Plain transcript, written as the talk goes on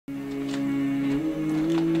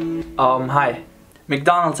Hi.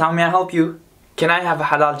 McDonald's, how may I help you? Can I have a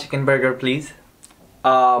halal chicken burger, please?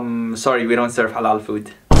 Sorry, we don't serve halal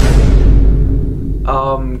food.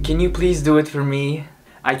 Can you please do it for me?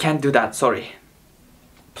 I can't do that, sorry.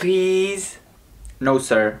 Please? No,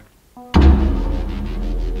 sir.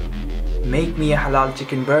 Make me a halal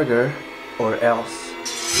chicken burger, or else.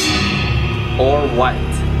 Or what?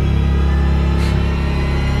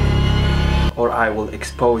 Or I will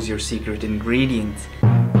expose your secret ingredient.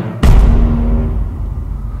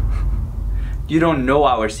 You don't know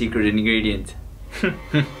our secret ingredient.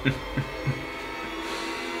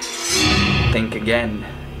 Think again.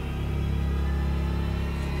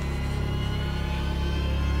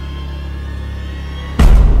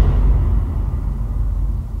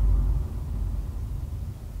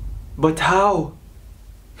 But how?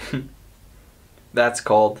 That's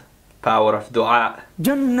called power of dua.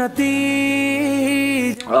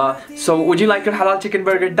 So would you like your halal chicken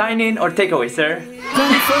burger dine-in or takeaway, sir?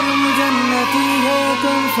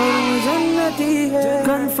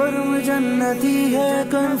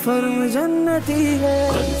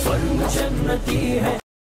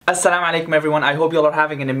 Assalamu alaikum everyone, I hope you all are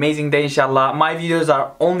having an amazing day inshallah. My videos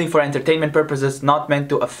are only for entertainment purposes, not meant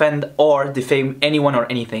to offend or defame anyone or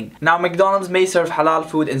anything. Now McDonald's may serve halal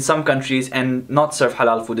food in some countries and not serve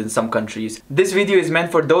halal food in some countries. This video is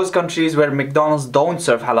meant for those countries where McDonald's don't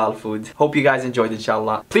serve halal food. Hope you guys enjoyed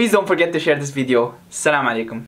inshallah. Please don't forget to share this video. Assalamu alaikum.